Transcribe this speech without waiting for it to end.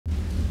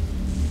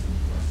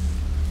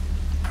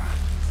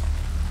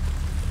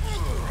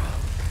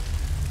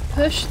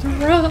push the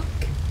rock.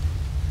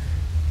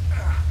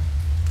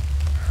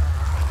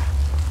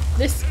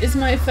 This is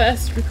my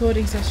first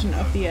recording session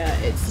of the year.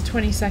 It's the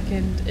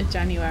 22nd of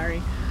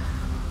January.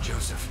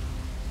 Joseph,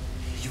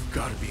 you've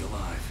got to be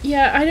alive.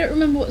 Yeah, I don't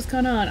remember what's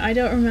gone on. I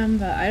don't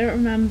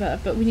remember,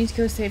 but we need to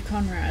go save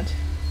Conrad.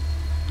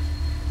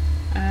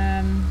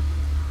 I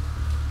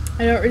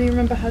don't really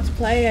remember how to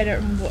play. I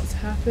don't remember what's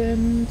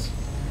happened.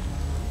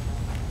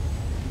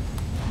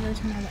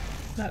 Where's my...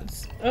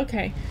 That's...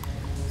 Okay.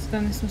 So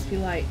then this must be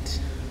light.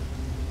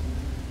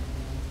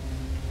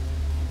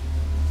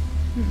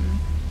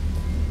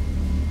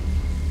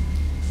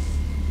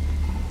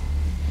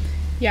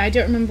 Yeah, I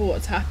don't remember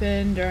what's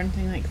happened or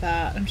anything like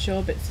that. I'm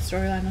sure bits of the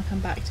storyline will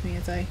come back to me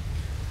as I...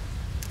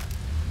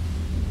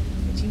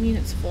 What do you mean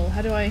it's full?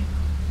 How do I...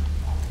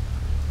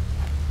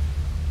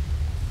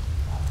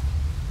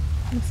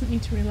 I mustn't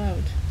need to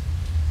reload.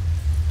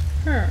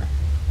 Her.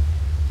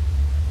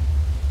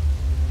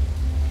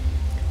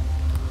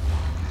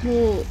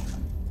 Well,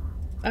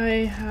 I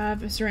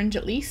have a syringe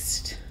at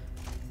least.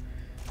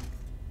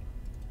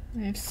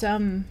 I have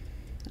some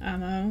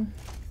ammo.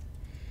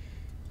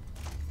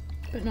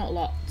 But not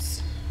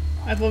lots.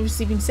 I've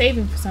obviously been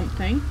saving for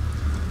something.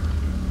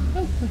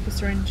 Oh, like a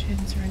syringe,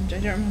 hidden syringe. I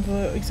don't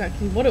remember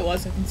exactly what it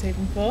was I've been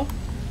saving for.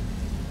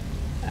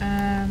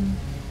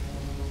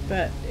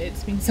 But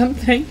it's been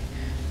something.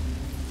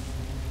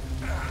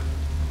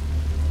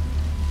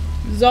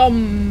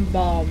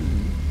 Zombomb.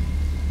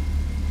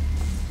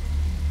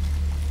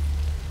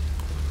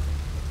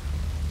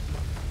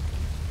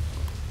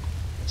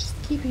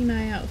 Just keeping an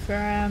eye out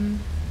for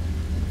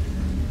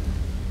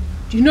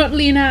do not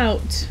lean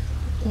out.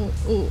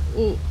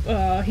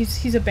 Oh,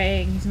 he's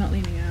obeying, he's not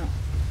leaning out.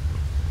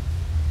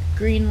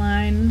 Green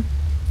line.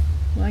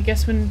 Well, I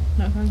guess we're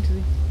not going to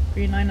the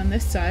green line on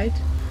this side.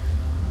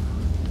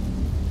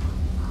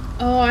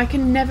 Oh, I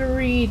can never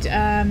read,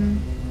 that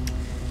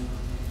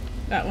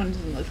one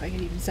doesn't look like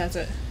it even says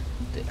it.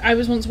 I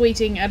was once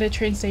waiting at a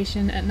train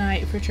station at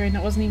night for a train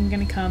that wasn't even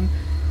going to come.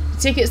 The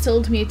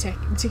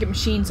ticket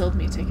machine sold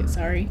me a ticket,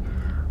 sorry.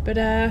 But,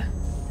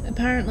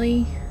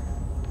 apparently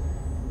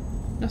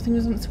nothing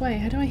was on its way.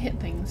 How do I hit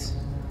things?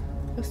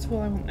 First of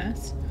all, I want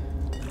this.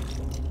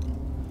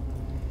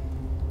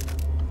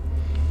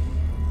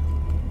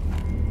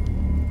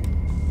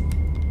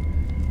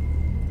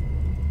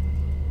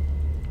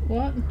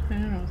 What? I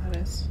don't know what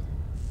that is.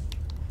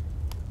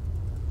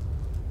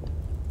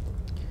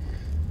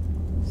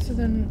 So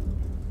then...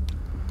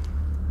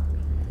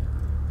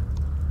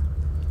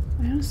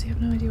 I honestly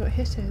have no idea what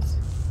hit is.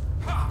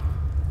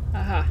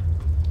 Aha.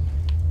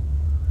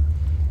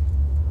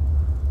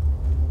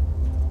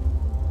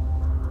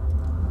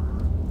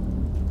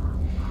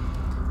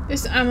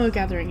 This ammo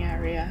gathering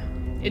area,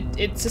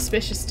 it's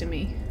suspicious to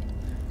me.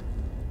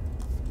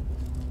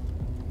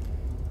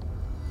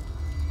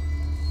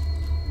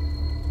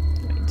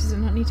 Wait, does it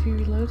not need to be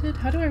reloaded?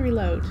 How do I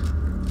reload?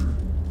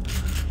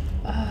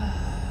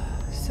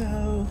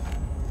 So...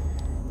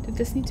 Did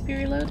this need to be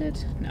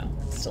reloaded? No,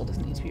 it still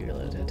doesn't need to be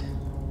reloaded.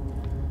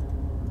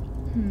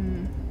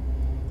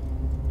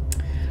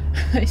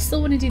 I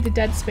still want to do the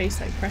dead space,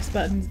 like press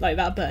buttons, like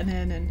that button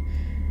in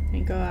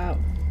and go out.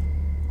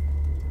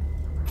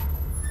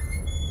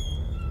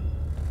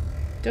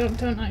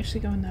 Don't actually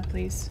go in there,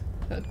 please.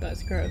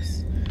 That's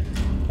gross.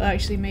 Well,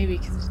 actually, maybe,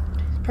 because it's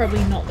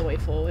probably not the way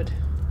forward.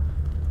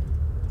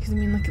 Because, I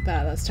mean, look at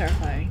that. That's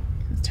terrifying.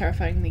 That's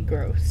terrifyingly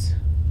gross.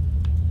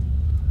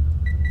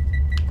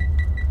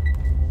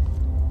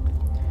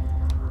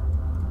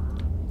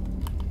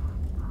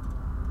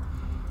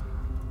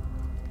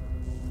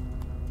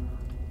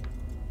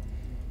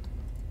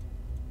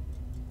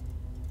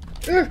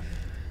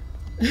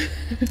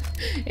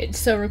 It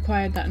so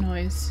required that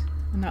noise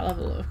and that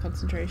level of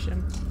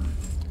concentration.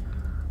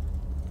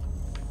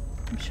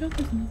 I'm sure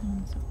there's another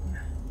one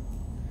somewhere.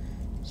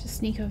 Let's just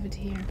sneak over to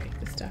here and pick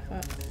this stuff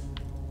up.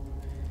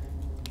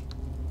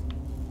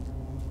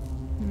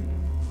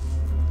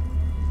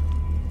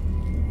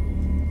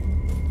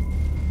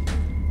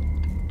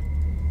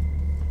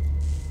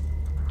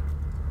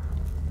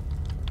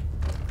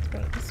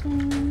 Got this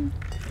one.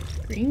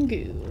 Green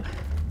goo.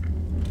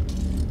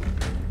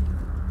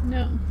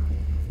 No.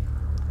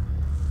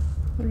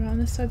 What about on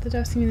this side of the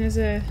desk? I mean, there's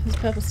a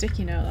purple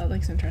sticky note. That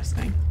looks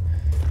interesting.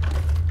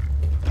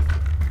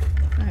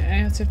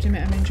 I also have to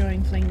admit I'm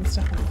enjoying flinging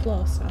stuff on the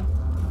floor, so...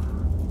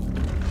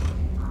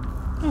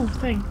 Oh,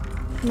 thing.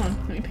 Come on,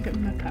 let me pick up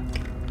my med pack.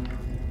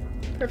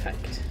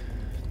 Perfect.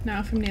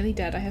 Now, if I'm nearly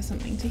dead, I have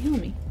something to heal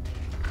me.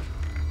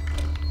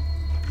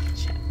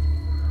 Shit.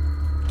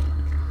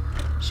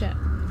 Shit.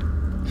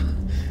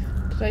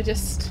 Did I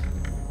just...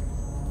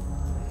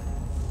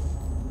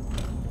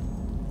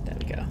 There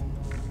we go.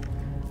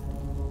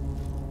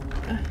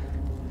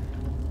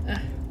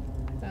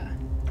 There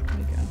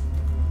we go.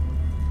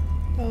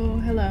 Oh,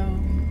 hello.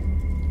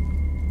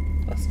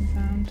 Lost and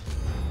found.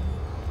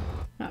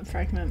 Map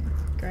fragment.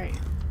 Great.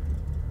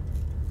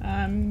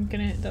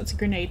 That's a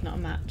grenade, not a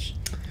match.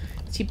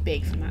 It's too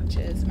big for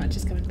matches.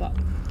 Matches come in bot.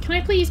 Can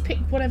I please pick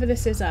whatever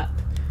this is up?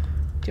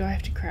 Do I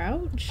have to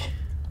crouch?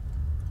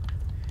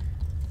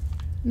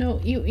 No,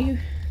 you.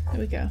 There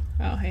we go.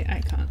 Oh, hey,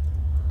 I can't.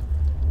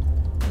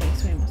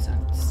 Makes way more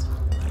sense.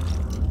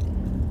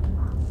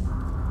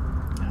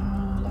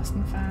 Oh, lost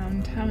and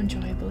found. How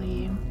enjoyable are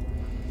you?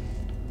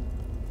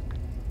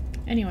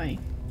 Anyway.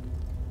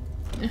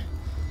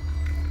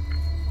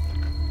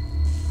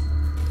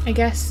 I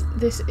guess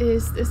this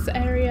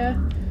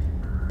area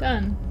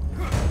done.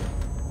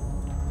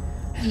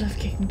 I love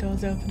kicking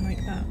doors open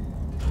like that.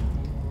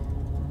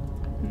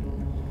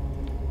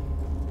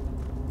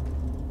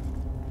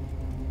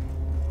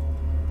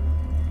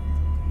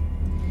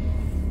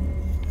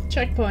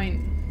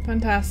 Checkpoint.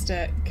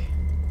 Fantastic.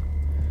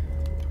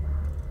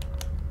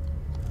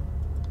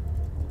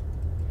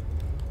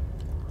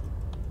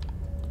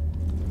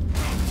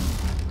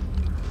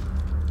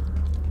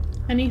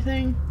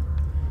 Anything?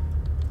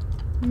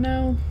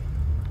 No.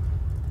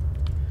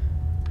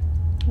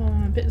 Well,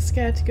 I'm a bit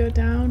scared to go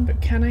down, but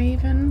can I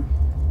even?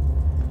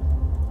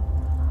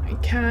 I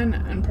can,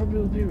 and probably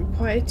will be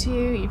required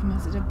to, even though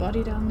there's a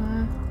body down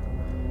there.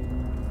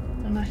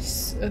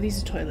 Unless... oh,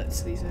 these are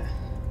toilets, these are...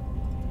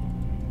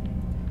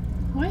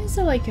 why is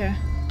there like a...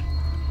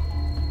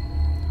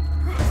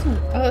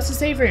 oh, it's a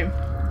save room.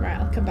 Right,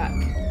 I'll come back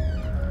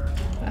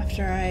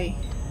after I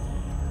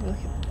look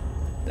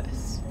at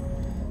this.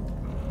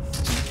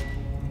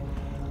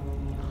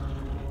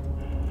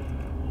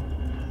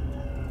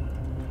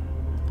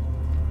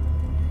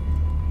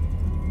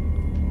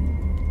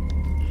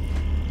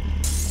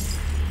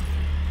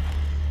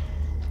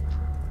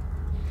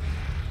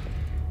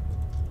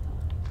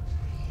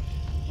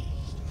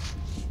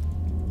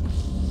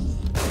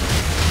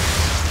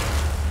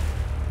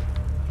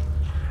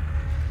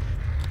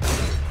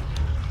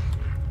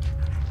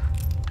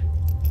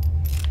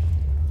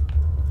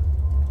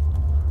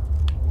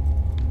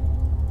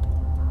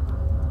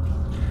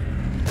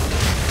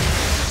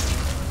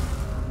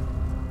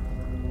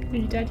 Are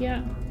you dead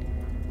yet?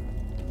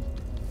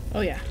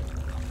 Oh yeah.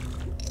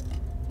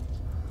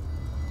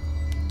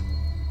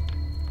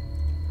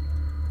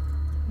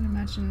 I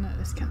imagine that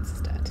this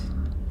cancer's dead.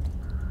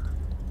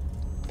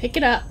 Pick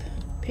it up.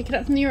 Pick it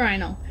up from the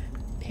urinal.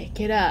 Pick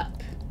it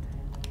up.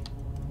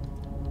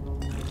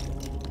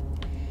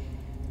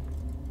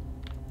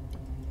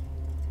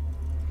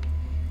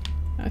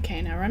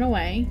 Okay, now run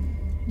away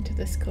into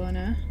this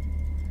corner.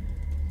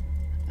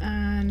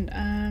 And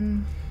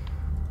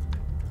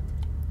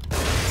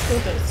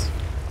those.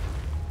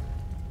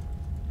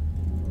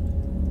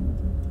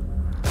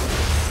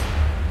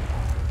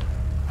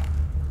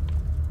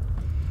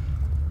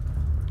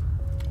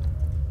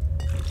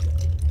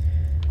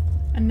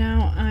 And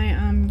now I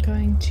am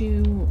going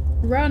to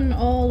run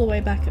all the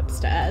way back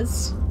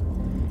upstairs,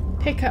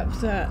 pick up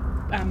the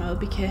ammo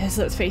because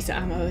let's face it,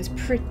 ammo is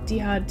pretty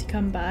hard to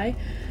come by.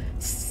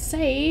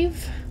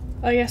 Save.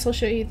 I guess I'll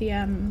show you the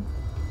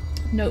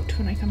note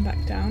when I come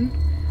back down,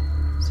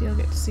 so you'll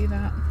get to see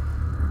that.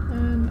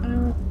 And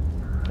I'll...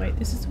 wait,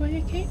 is this the way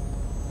I came?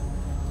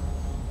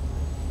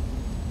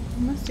 I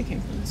must have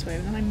came from this way,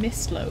 but then I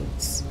missed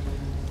loads.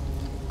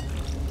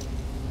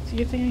 It's a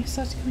good thing I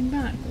started coming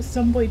back.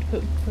 Some boy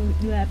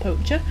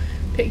poacher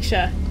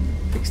picture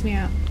freaks me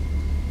out.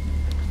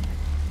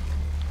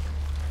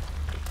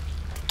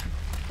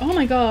 Oh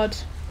my god!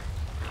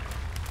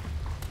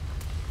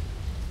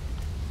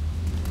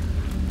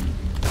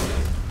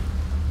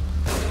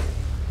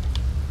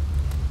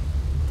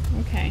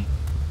 Okay.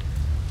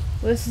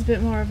 Well, this is a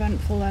bit more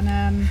eventful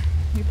than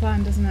we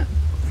planned, isn't it?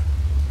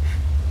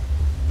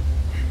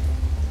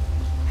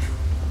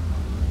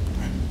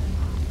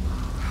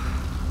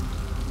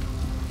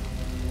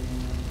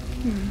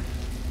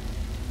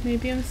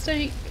 Maybe a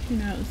mistake? Who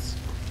knows?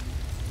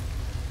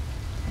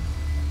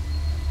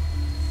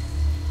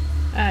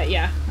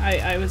 Yeah,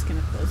 I was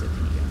gonna close it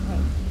when you go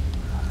home.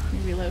 Let me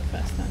reload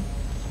first then.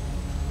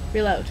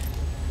 Reload.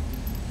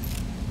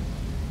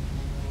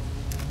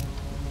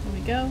 There we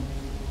go.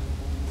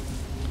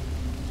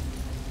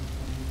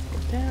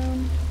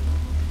 Down.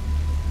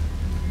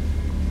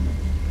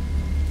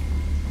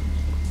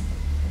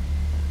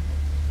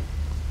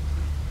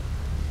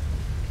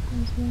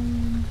 There's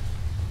one,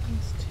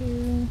 there's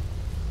two,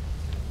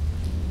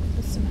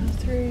 there's somehow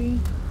three.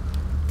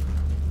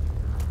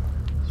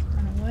 Just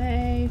run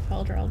away,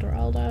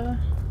 Felder.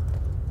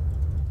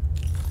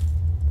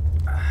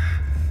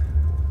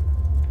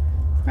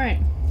 Right,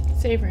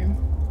 save room.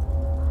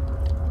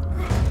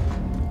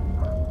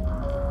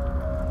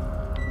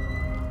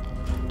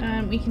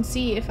 We can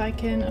see if I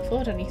can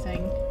afford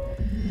anything.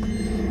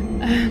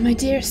 My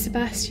dearest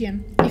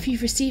Sebastian, if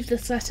you've received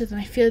this letter, then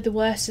I fear the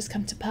worst has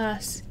come to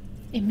pass.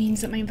 It means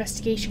that my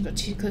investigation got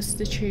too close to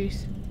the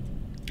truth.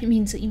 It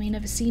means that you may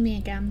never see me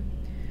again.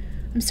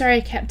 I'm sorry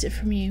I kept it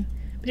from you,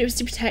 but it was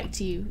to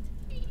protect you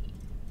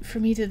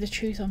from either the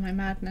truth or my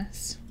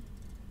madness.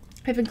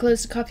 I've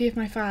enclosed a copy of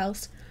my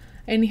files.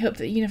 I only hope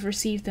that you never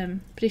receive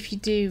them, but if you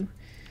do,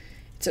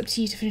 it's up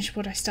to you to finish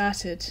what I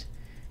started.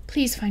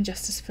 Please find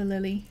justice for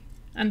Lily.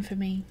 And for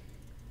me.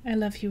 I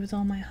love you with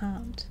all my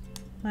heart.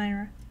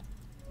 Myra.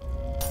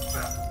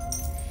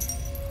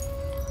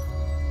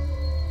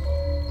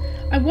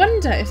 I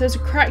wonder if those are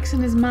cracks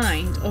in his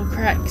mind or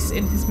cracks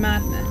in his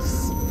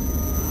madness.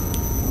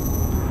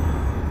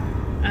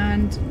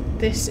 And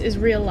this is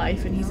real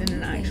life and he's in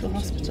an actual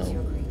hospital.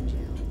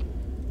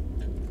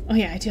 Oh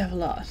yeah, I do have a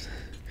lot.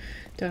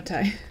 Don't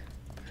I?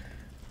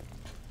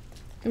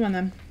 Come on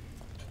then.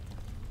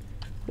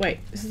 Wait,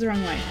 this is the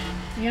wrong way.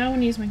 Yeah, I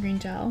want to use my green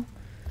gel.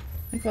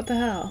 Like, what the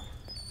hell?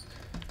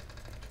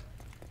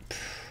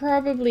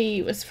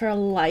 Probably was for a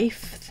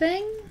life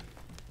thing.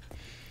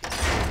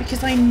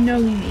 Because I know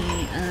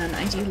me and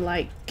I do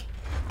like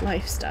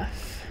life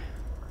stuff.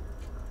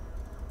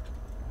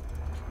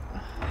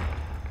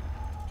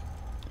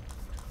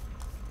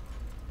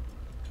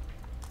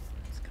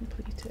 It's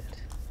completed.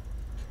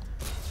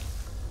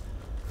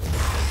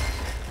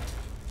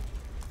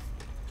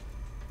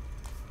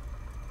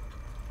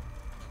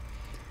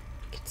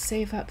 Could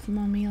save up for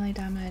more melee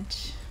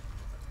damage.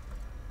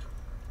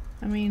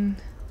 I mean,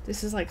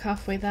 this is like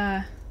halfway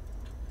there.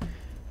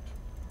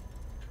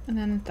 And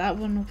then that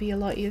one will be a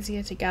lot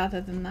easier to gather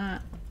than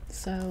that,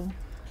 so...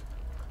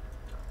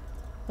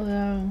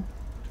 Although...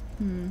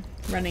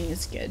 running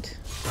is good.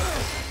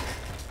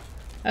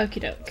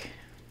 Okie doke.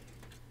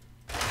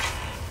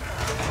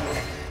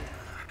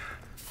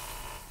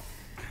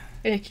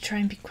 I like to try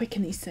and be quick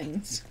in these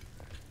things.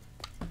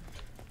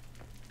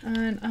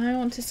 And I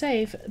want to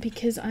save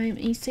because I'm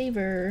a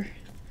saver.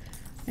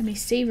 I'm a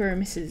saver,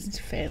 Mrs.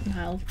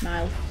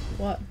 Nile.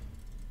 What?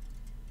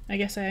 I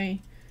guess I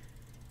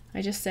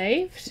just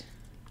saved?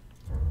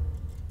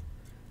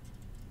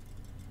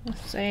 I'll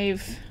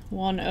save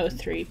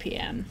 1:03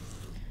 PM.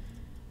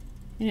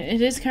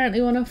 It is currently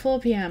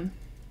 1:04 PM.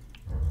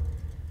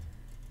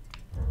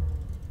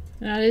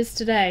 And that is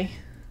today.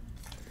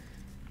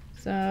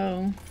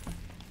 So,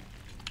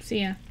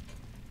 see ya.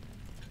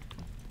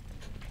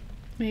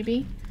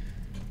 Maybe?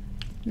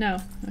 No,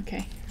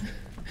 okay.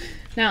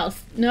 Now,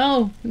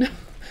 no!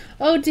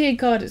 Oh dear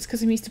God, it's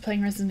because I'm used to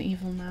playing Resident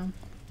Evil now.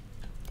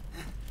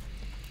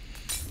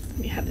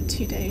 We had it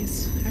 2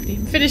 days. I haven't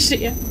even finished it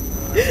yet.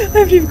 I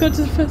haven't even got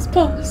to the first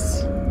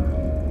boss.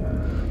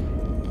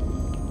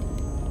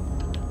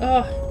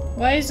 Oh,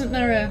 why isn't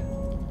there a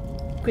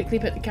quickly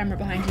put the camera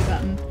behind you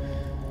button?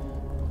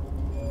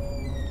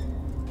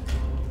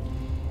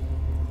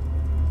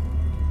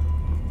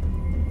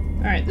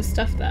 Alright, there's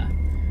stuff there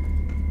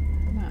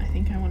that I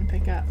think I want to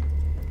pick up.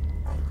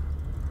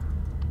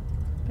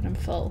 But I'm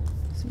full,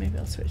 so maybe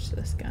I'll switch to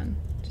this gun,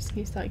 just in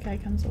case that guy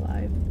comes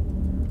alive.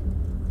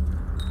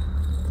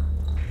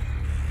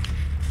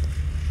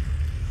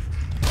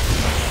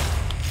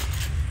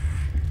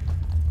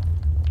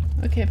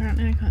 Okay,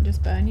 apparently I can't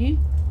just burn you.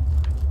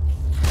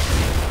 But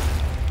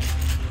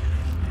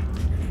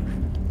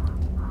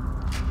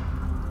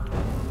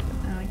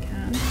now I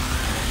can.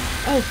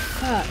 Oh,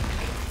 fuck.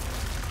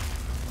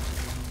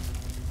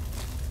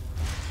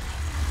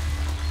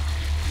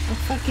 Oh,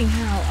 fucking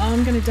hell. Oh,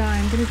 I'm gonna die,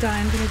 I'm gonna die,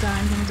 I'm gonna die,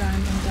 I'm gonna die,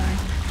 I'm gonna die.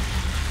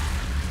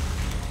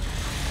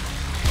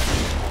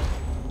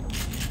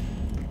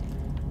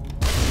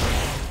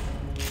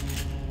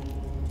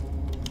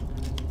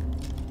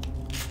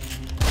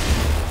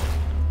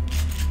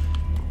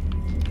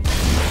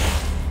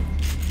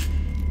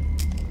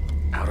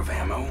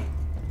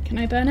 Can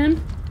I burn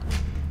him?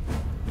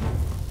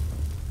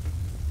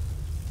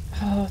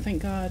 Oh,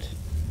 thank God.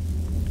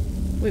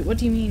 Wait, what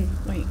do you mean?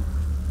 Wait.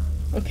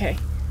 Okay.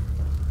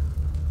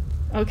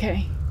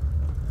 Okay.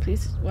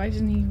 Please, why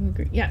doesn't he even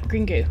green? Yeah,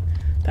 green goo.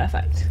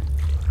 Perfect.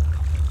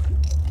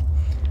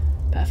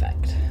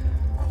 Perfect.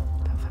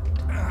 Perfect.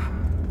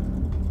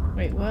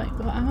 Wait,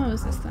 what ammo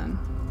is this then?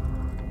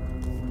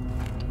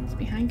 It's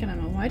be handgun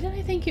ammo. Why did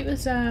I think it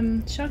was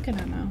shotgun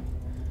ammo?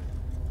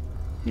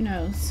 Who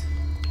knows?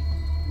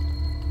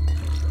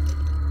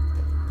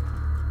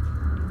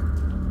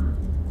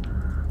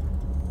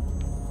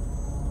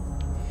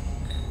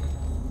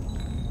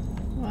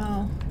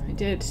 Well, I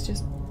did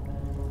just...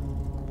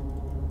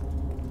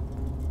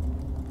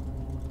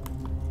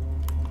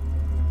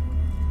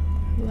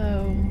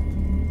 Hello.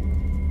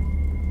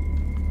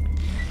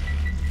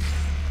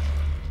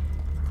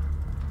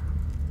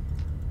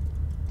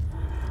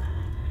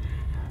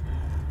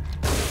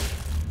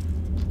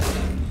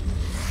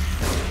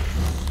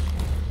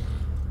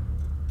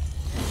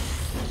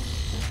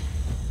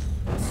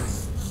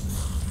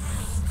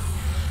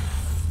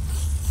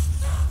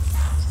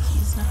 Just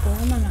using up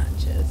all my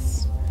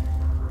matches.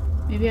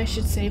 Maybe I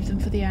should save them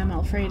for the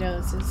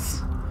Alfredos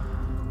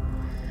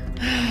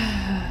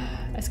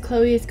as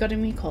Chloe has got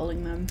in me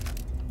calling them.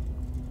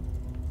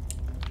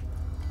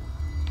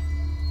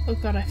 Oh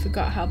God, I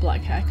forgot how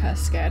black haircut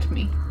scared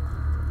me.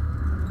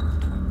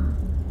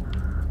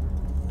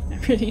 I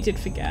really did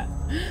forget.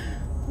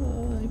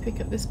 Oh, let me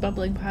pick up this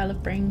bubbling pile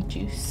of brain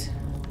juice.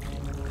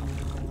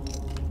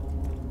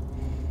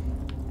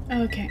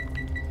 Okay.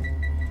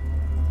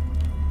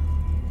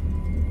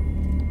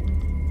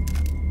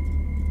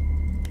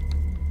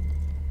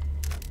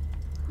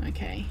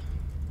 Okay.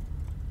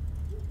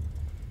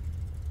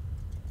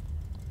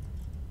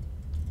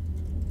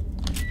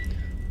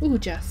 Ooh,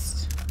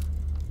 just.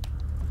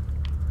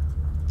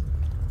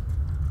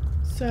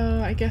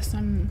 So I guess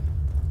I'm...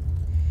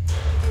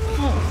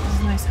 Oh,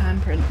 there's nice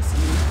handprints.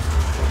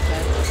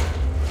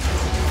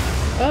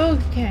 And...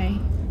 Okay.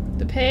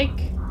 The pig.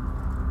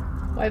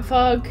 White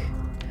fog.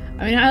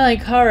 I mean, I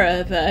like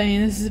horror, but I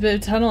mean, this is a bit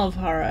of tunnel of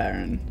horror.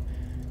 And...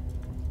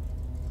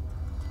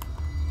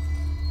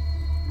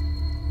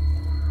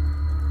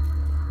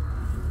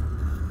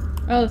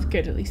 Oh, that's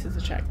good. At least it's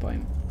a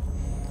checkpoint.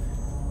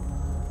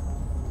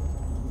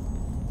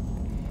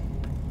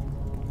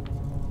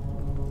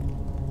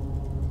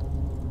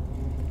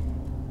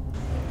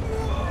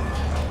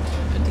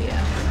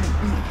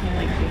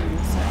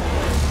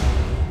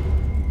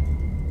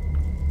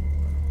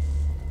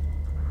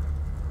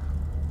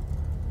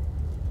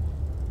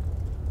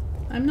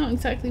 I'm not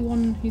exactly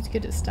one who's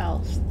good at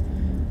stealth.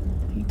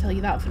 I can tell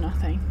you that for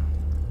nothing.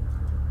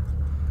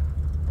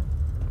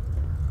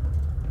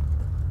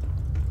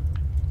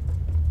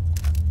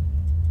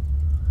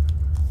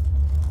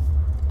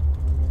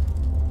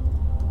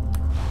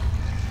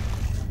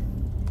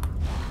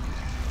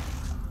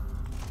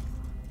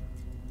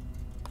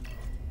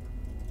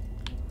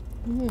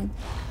 Ooh.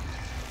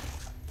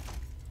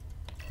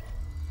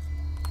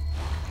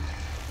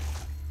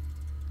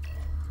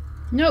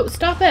 No,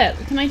 stop it!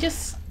 Can I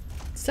just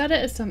set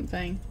it as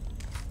something?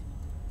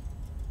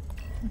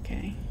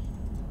 Okay.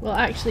 Well,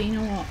 actually, you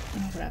know what?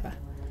 Oh, whatever.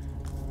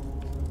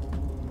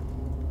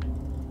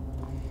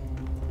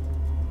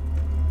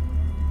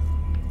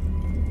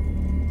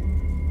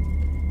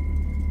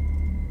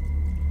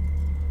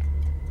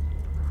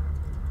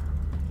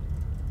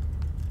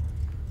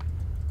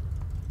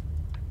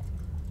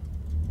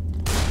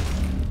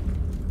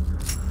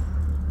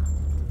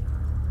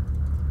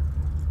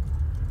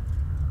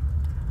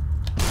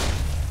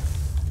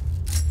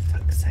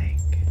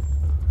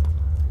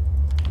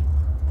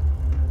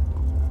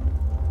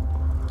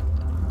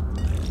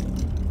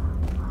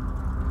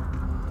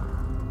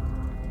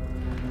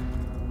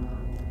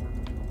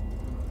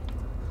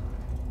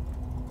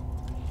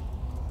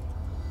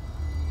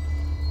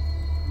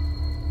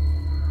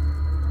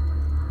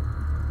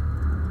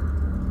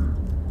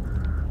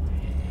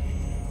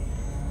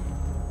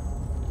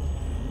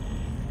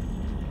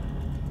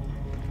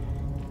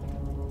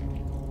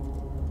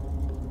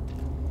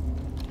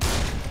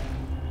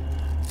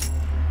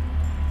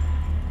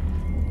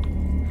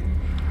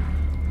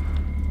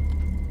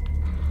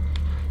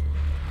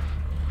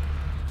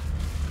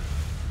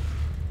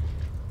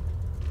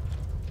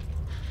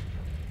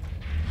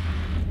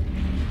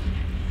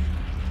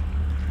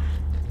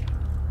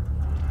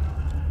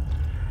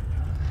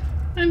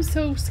 I'm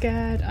so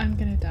scared I'm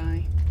gonna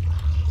die.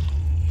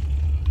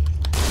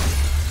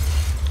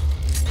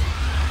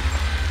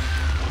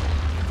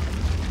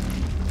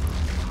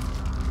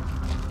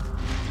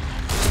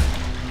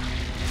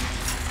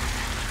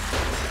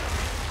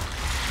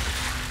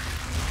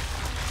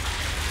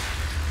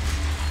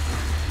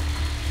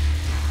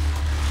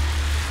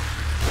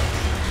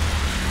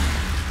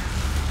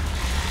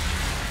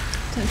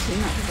 Potentially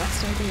not the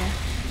best idea.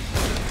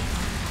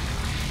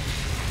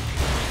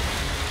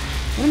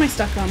 What am I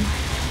stuck on?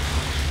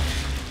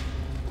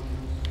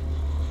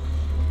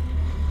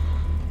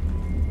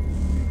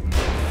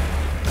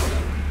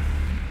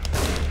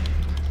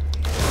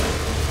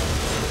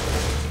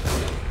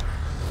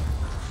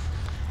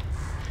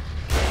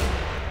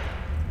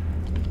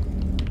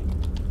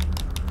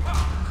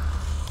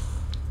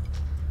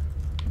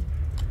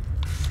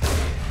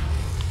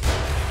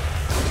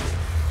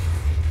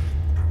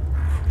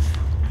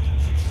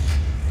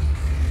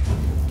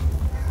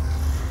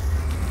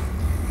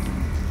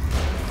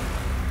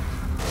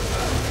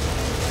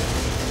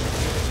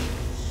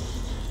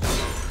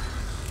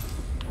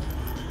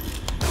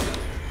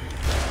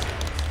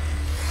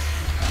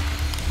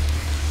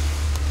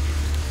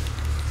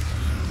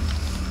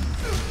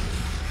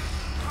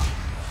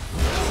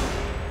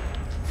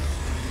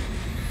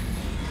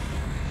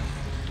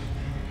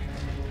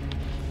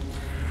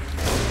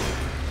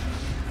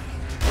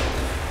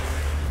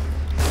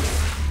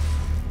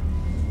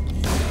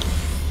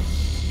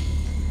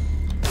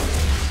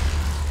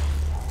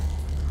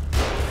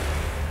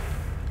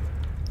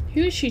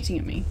 Who is shooting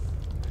at me?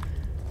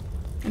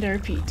 And I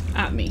repeat,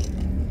 at me.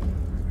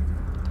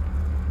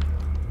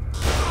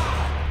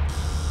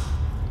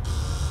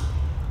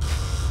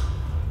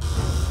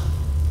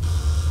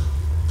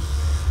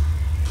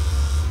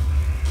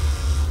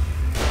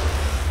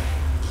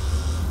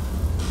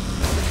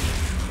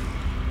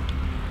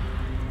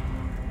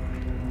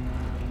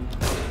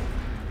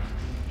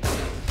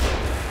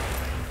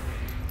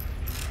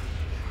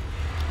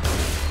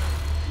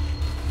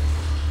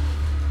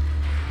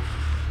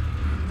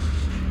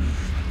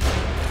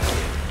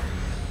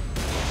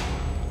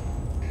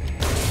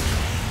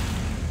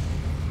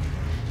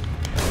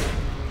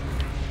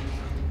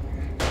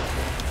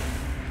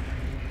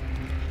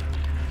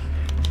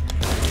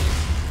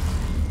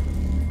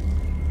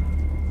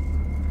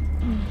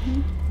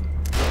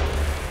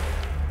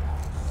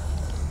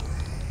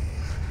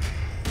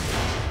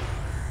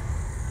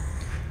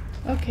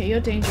 Okay, you're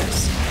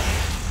dangerous.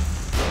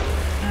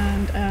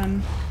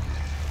 And,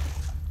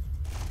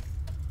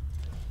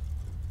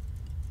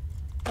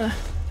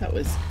 That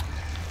was...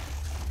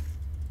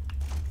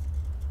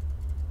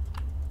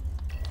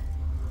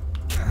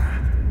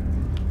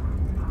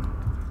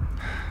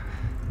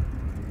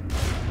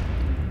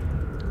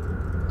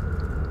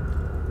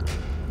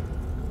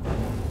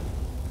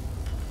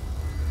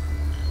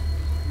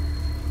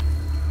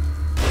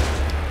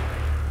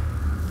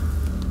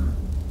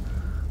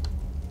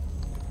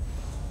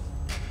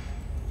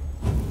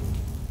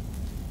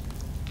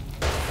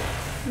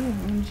 Ooh, I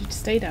wanted you to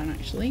stay down,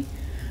 actually.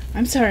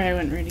 I'm sorry I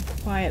went really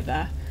quiet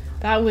there.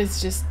 That was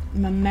just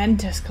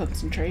momentous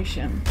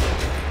concentration.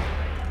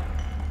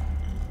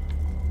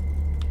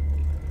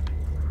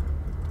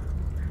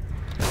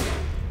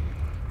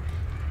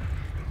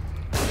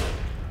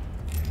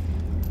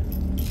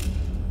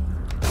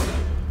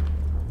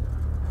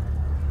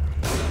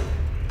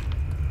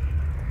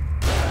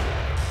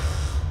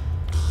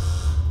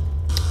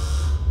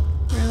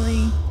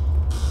 Really?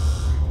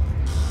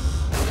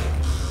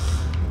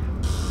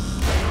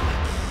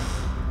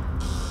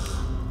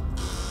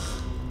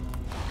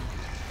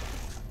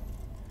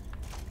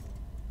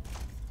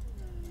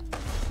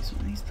 Just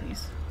one of these,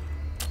 please.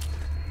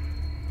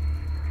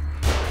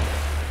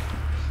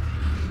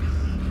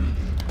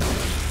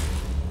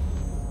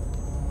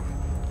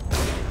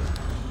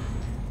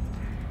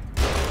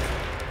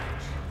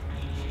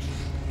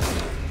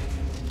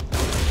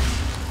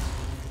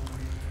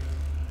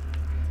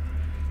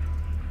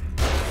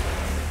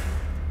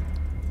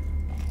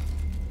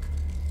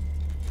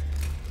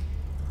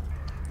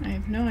 I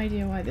have no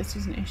idea why this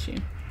was an issue.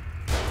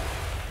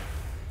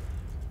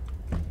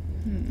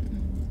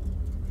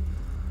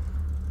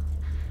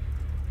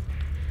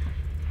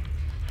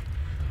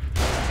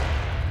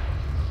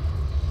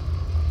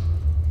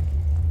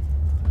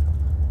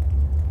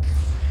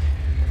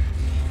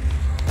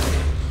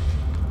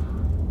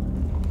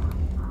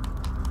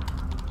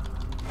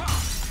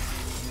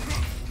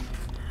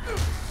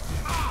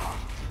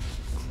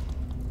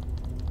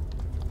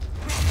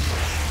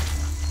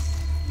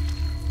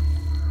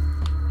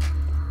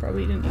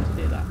 Probably didn't need to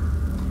do that.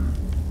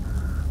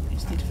 I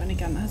just need to find a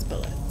gun that has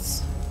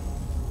bullets.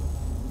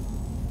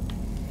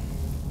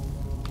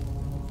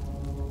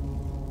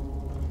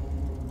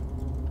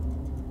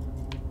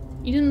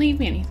 You didn't leave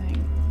me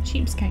anything.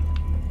 Cheapskate.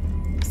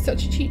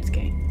 Such a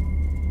cheapskate.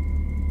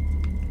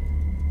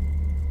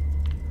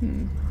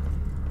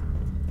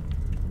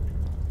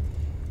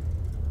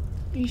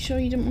 Are you sure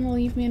you didn't want to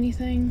leave me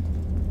anything?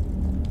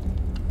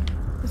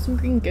 There's some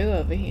green goo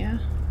over here.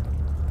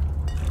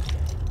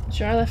 I'm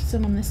sure I left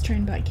some on this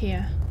train back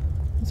here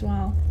as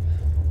well.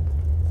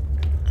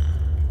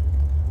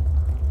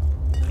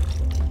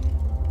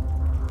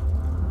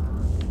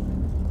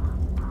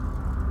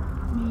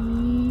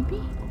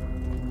 Maybe?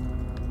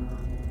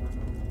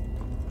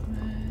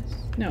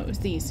 No, it was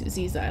these. It was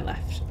these that I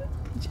left.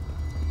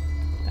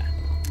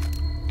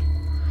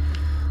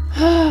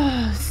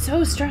 There.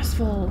 So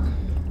stressful.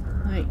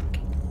 Like,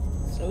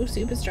 so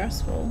super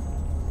stressful.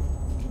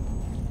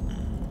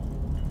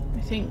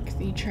 I think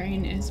the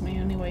train is my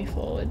only way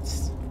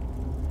forwards,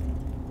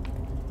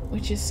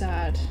 which is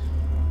sad.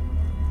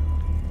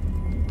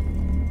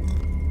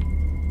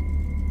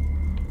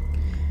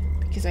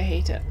 Because I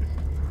hate it.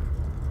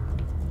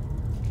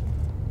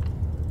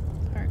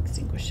 Fire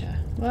extinguisher.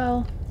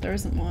 Well, there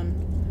isn't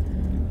one.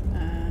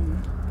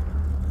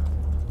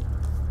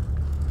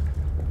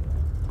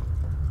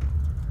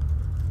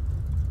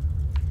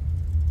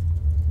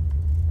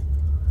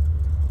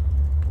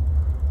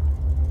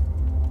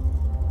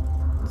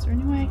 Is there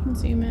any way I can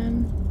zoom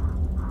in?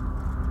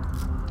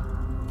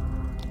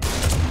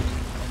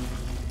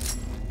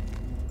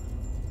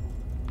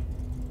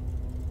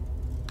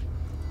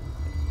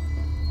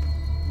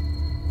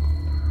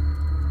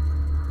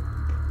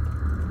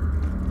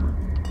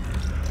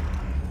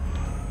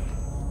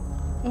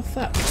 Oh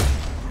fuck.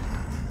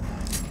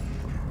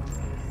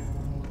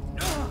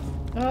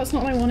 Oh, that's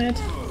not what I wanted.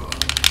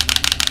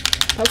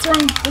 That's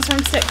wrong. That's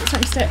wrong stick. That's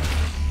wrong stick.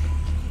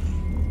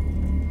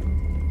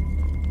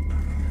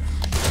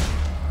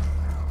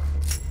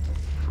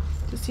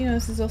 Just so you know,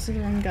 this is also the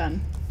wrong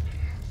gun.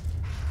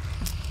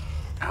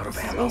 Out of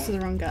This is ammo. also the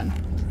wrong gun.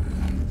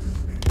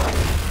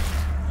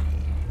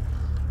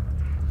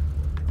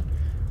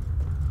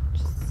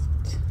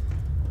 Just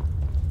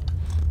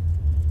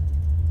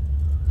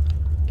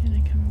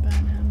gonna come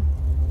burn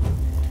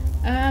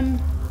him.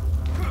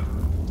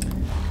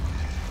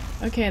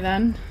 Okay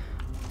then.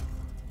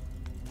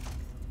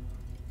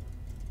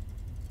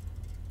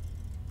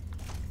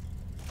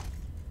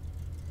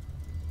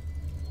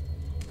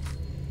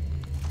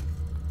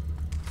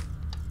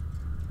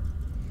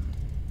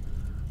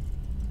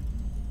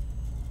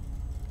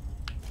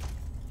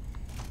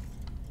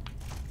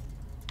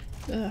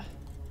 Ugh.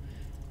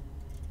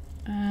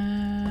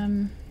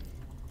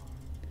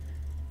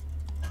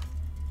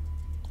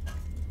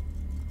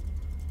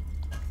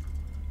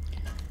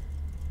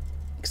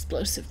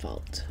 Explosive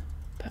vault.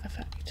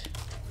 Perfect.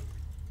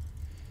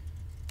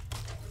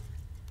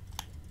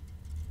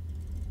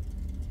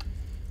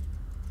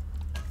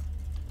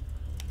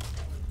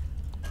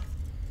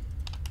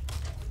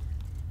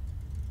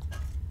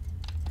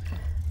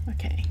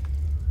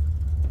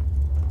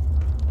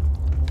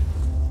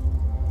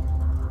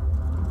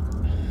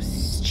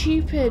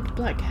 stupid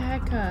black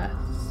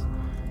haircuts.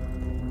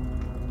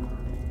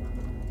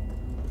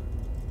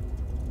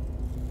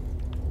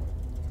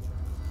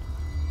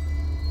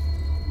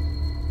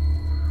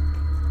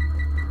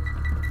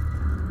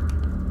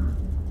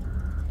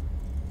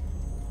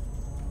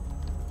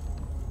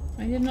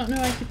 I did not know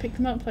I could pick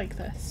them up like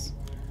this.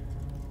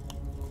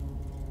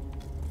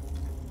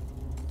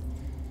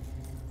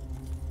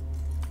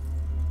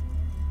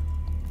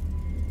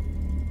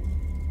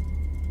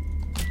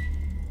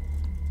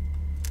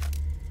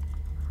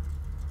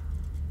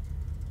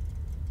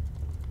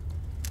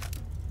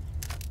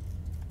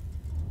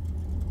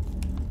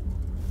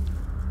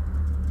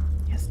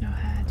 Yes, no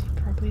head.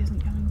 He probably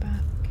isn't coming back.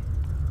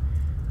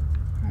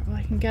 Alright, well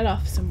I can get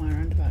off somewhere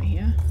around about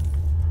here.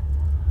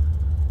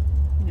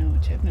 You know,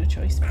 which I have no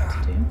choice but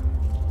to do.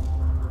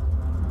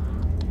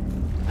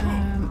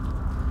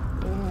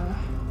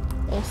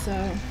 Also,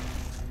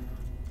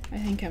 I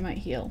think I might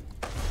heal.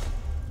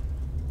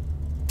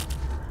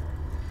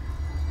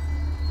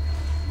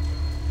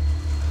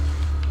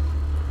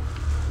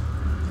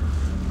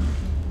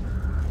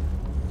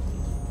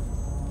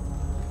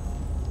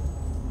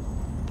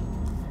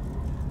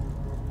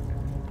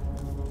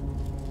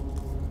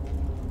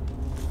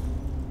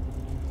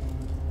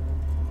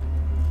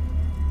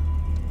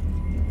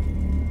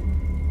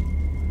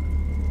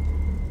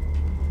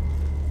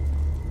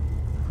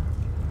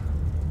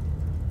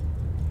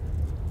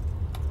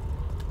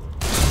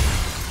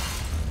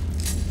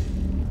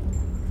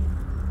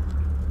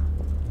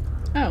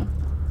 Oh.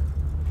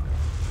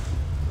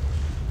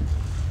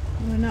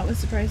 Well, that was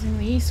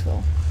surprisingly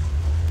useful.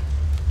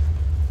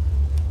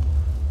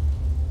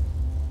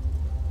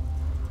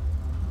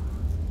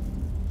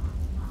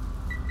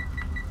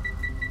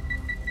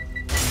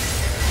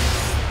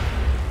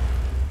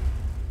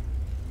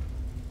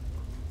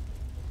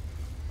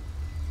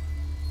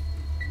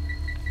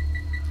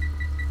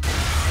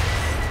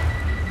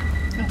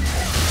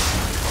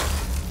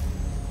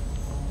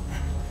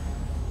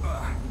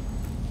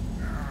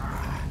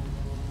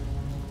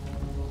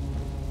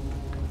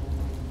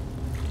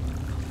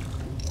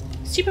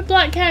 Stupid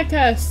black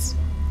haircuts!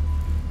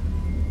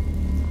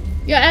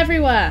 You're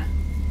everywhere!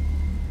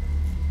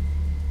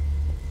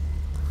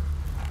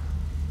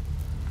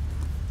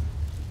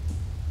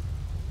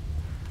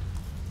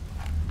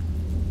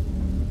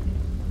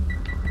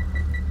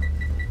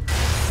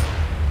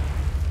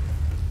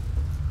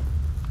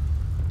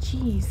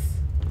 Jeez.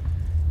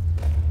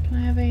 Can I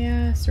have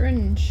a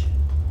syringe?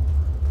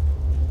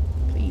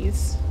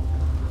 Please.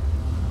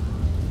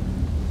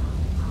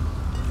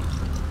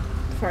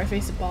 Before I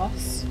face a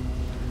boss.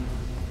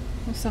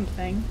 Or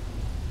something.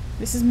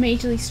 This is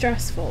majorly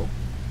stressful.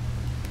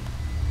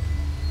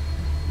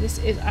 This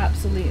is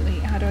absolutely...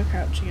 How do I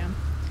crouch again?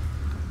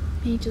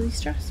 Majorly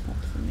stressful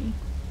for me.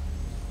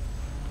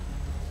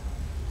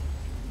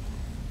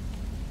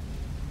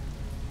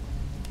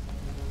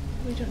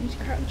 We don't need to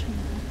crouch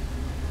anymore.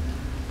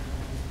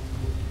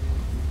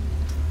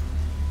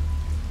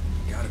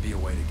 Gotta be a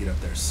way to get up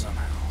there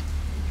somehow.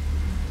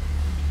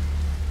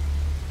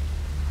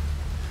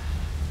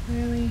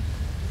 Really?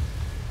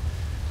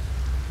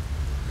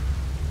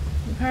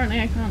 Apparently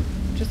I can't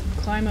just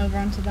climb over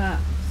onto that,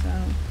 so...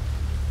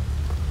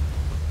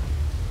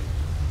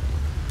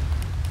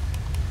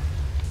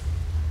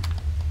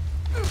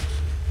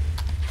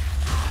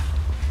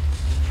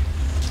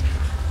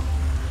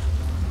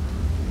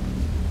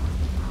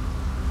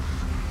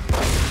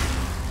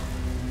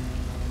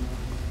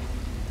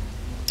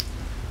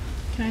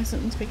 Can I have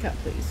something to pick up,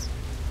 please?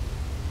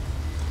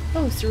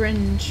 Oh,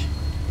 syringe.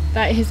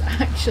 That is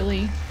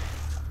actually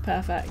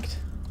perfect.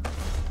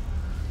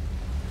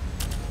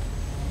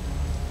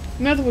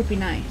 Another would be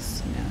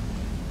nice, you know.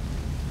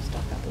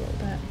 Stock up a little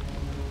bit.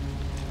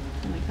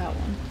 I like that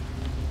one.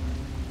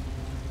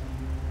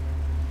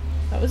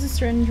 That was a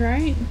syringe,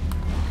 right?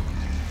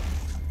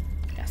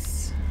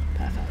 Yes.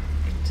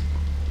 Perfect.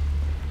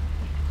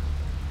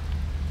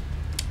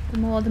 The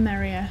more the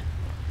merrier.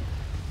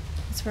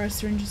 As far as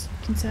syringes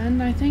are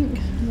concerned, I think.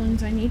 As long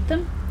as I need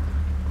them.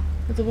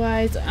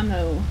 Otherwise,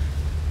 ammo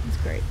is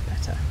great.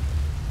 Better.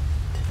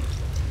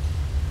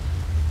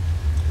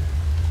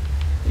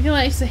 I feel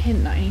like it's a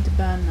hint that I need to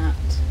burn that.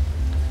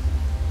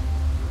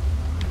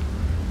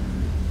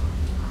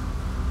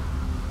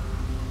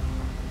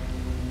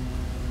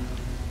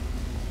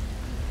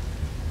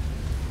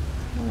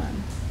 Hold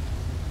on.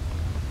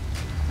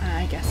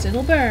 I guess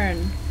it'll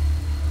burn.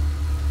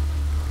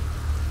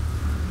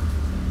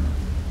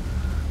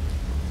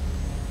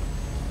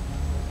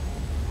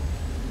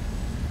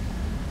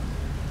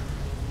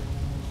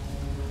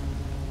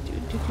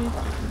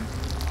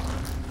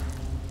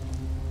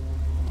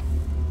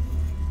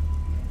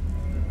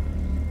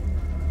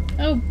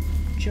 Oh,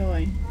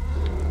 joy.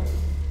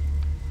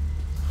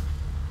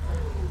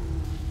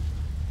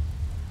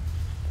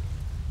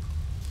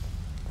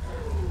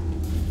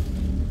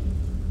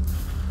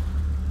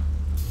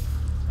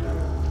 I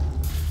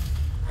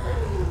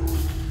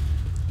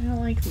don't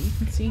like that you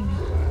can see me.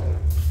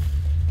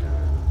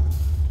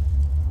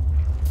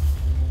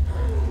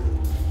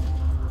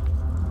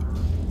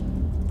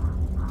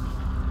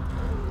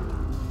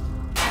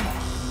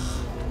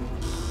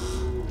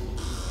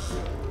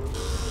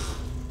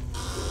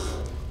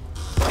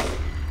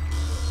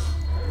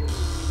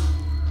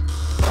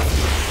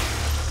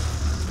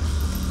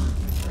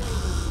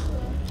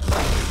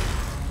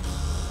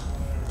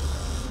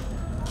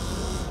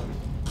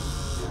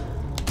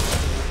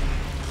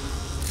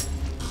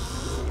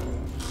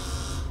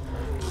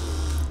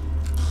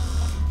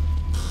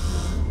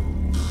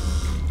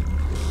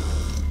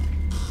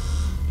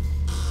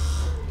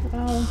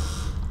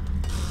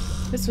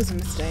 This was a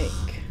mistake.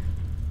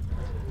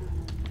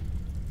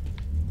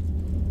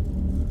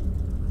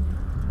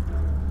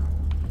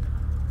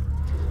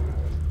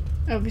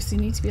 I obviously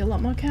need to be a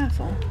lot more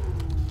careful.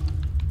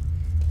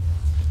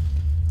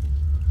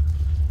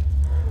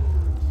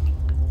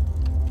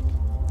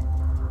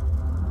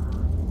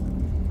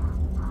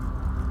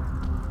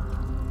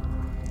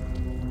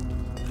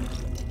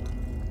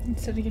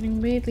 Instead of getting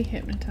weirdly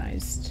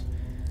hypnotized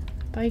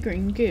by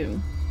green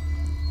goo.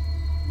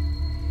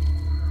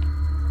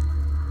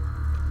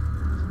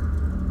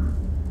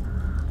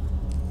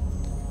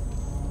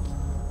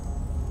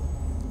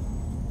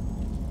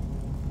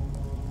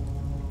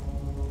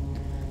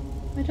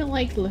 I don't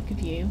like the look of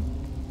you.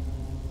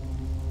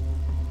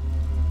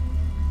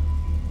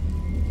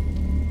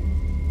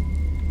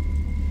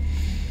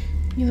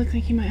 You look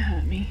like you might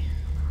hurt me.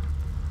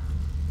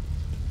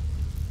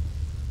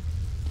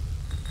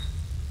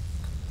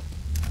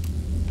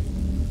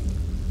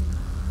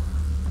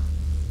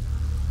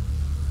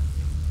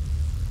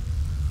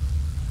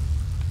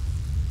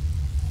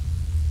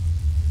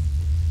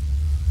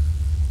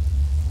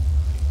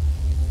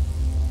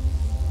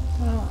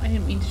 Well, I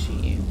didn't mean to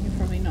shoot you. You're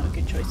probably not a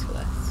good choice for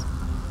this.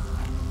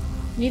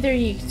 Neither are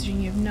you,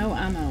 considering you have no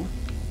ammo.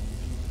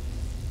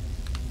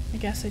 I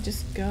guess I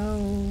just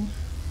go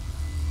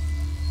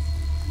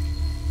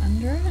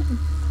under it?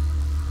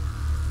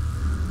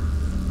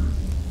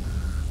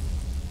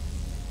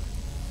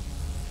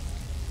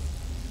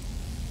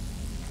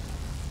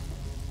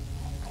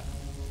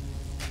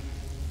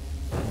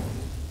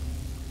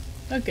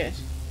 Oh good.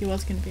 He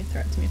was going to be a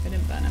threat to me if I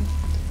didn't burn him.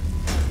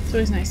 It's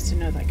always nice to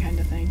know that kind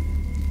of thing.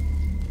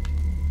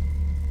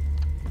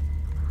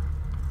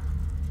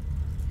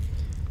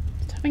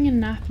 Just having a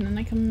nap and then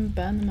I come and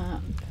burn them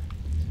up.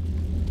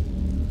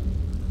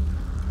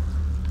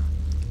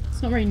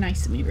 It's not very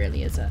nice of me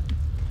really, is it?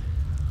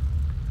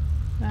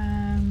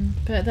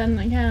 But then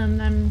again,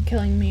 them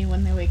killing me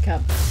when they wake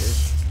up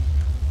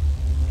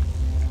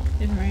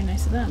isn't very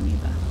nice of them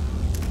either.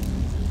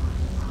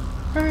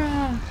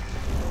 Hurrah!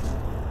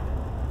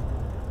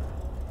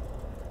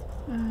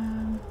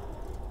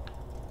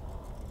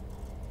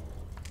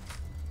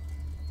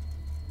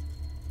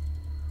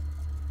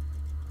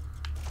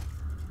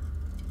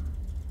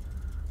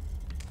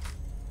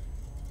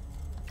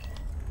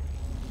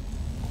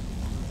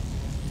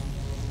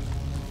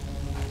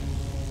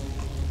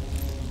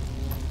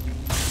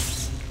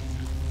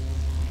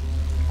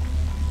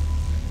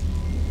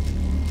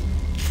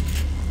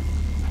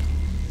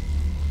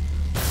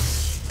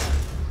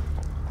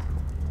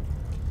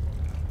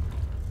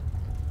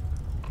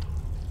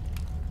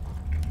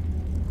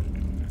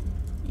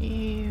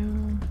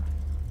 Ew.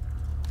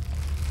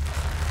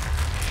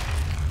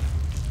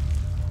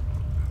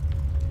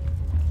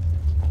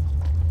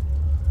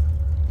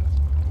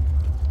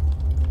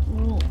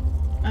 Well,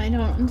 I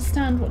don't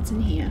understand what's in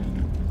here.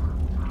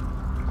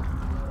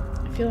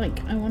 I feel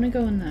like I want to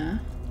go in there.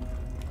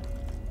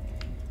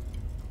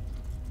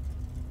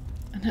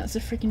 And that's a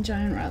freaking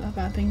giant rat that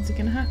bad things are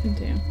gonna happen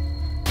to.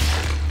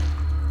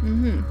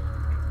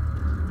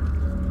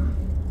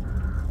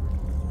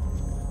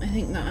 I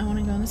think that I want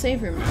to go in the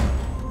save room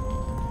now.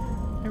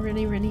 I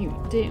really, really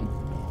do.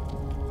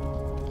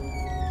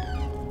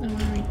 I want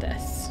to read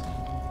this.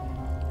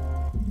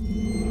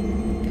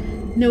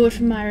 No word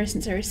from Myra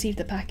since I received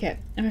the packet.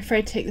 I'm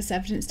afraid to take this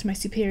evidence to my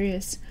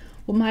superiors.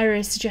 What Myra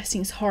is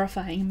suggesting is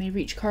horrifying and may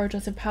reach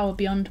corridors of power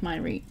beyond my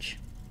reach.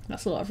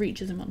 That's a lot of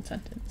reaches in one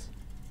sentence.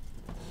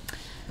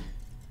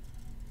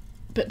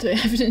 But the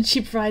evidence she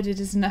provided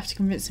is enough to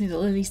convince me that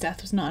Lily's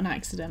death was not an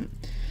accident.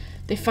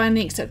 They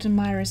finally accepted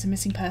Myra as a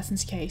missing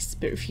persons case,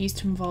 but refused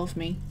to involve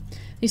me.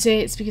 They say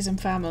it's because I'm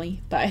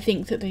family, but I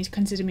think that they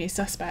consider me a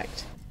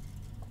suspect.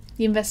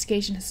 The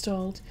investigation has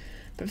stalled,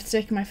 but for the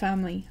sake of my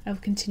family, I will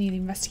continue the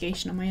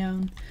investigation on my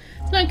own.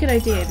 It's not a good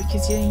idea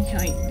because you can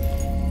like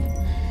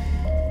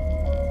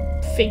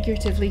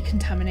figuratively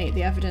contaminate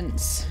the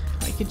evidence.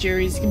 Like a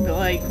jury's gonna be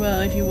like,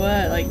 well, if you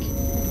were like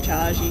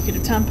charged, you could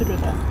have tampered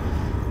with it.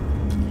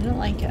 I don't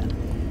like it.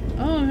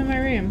 Oh, I'm in my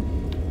room.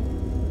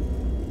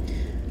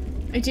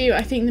 I do.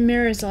 I think the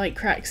mirrors are like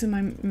cracks in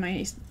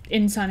my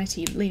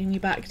insanity, leading me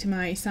back to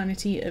my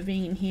sanity of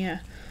being in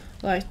here.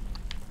 Well, I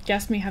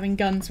guess me having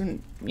guns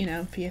wouldn't, you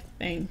know, be a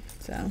thing,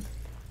 so.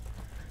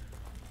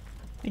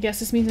 I guess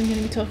this means I'm going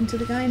to be talking to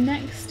the guy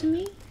next to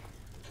me.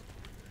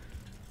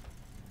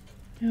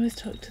 I always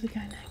talk to the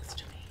guy next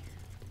to me.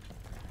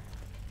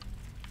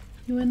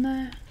 You in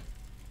there?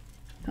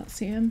 Can't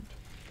see him.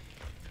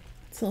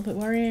 It's a little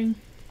bit worrying.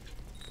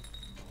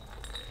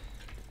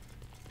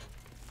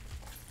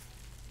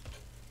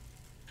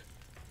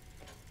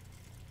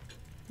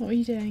 What were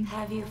you doing?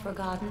 Have you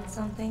forgotten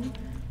something?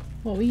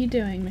 What were you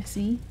doing,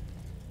 Missy?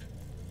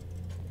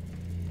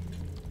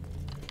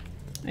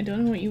 I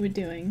don't know what you were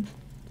doing.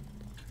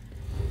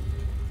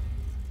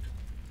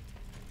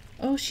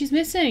 Oh, she's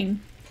missing!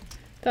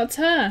 That's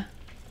her!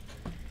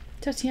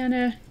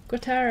 Tatiana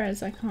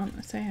Guterres, I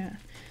can't say her.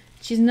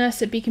 She's a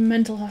nurse at Beacon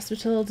Mental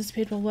Hospital,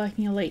 disappeared while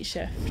working a late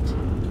shift.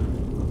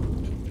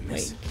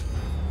 Wait.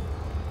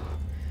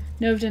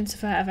 No evidence of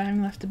her ever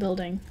having left the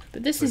building.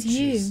 But this is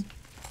you. jeez.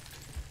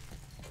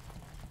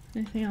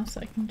 Anything else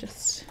I can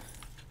just...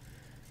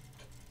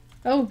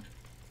 Oh!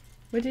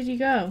 Where did you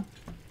go?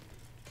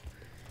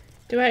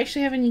 Do I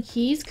actually have any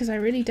keys? Because I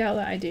really doubt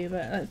that I do,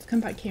 but let's come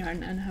back here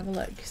and have a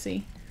look,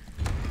 see.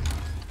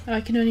 Oh,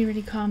 I can only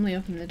really calmly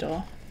open the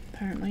door,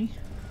 apparently.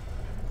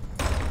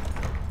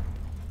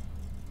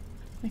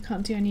 I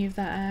can't do any of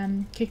that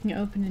kicking it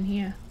open in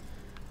here.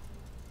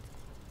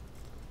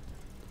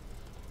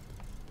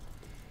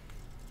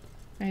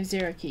 I have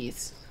 0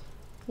 keys.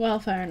 Well,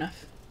 fair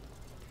enough.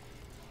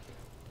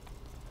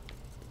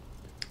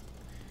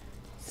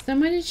 So then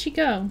where did she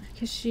go?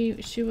 Because she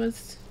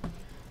was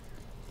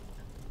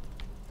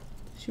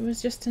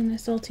just in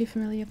this all too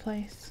familiar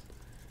place.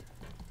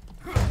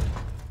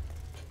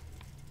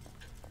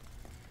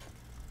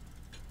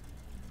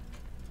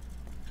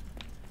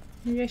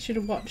 Maybe I should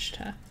have watched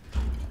her.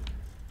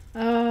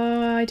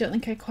 Oh, I don't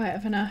think I quite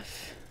have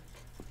enough.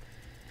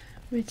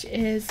 Which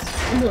is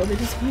a little bit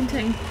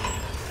disappointing,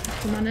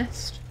 if I'm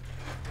honest.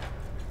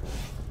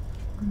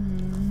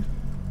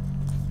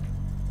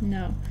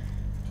 No.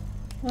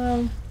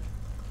 Well...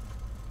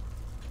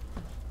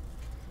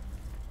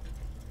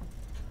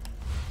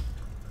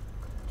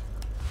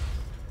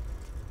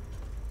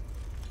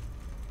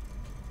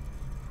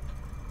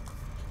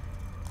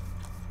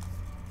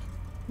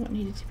 What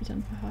needed to be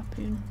done for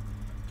Harpoon?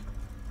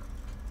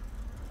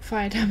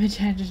 Fire damage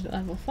ended at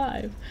level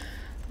 5.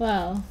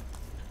 Well...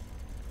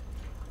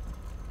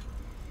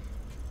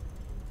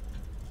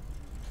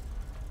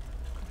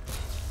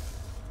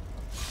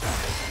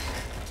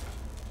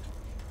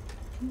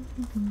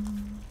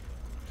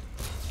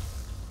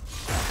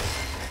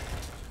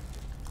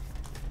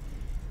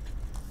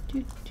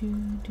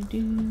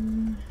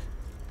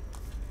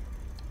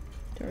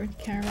 Don't really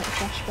care about the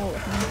flashbulb,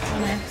 if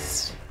I'm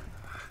honest.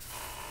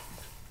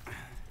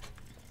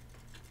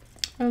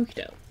 Okie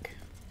doke.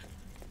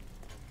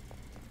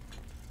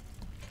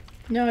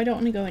 No, I don't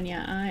want to go in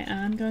yet. I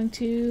am going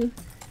to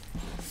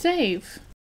save.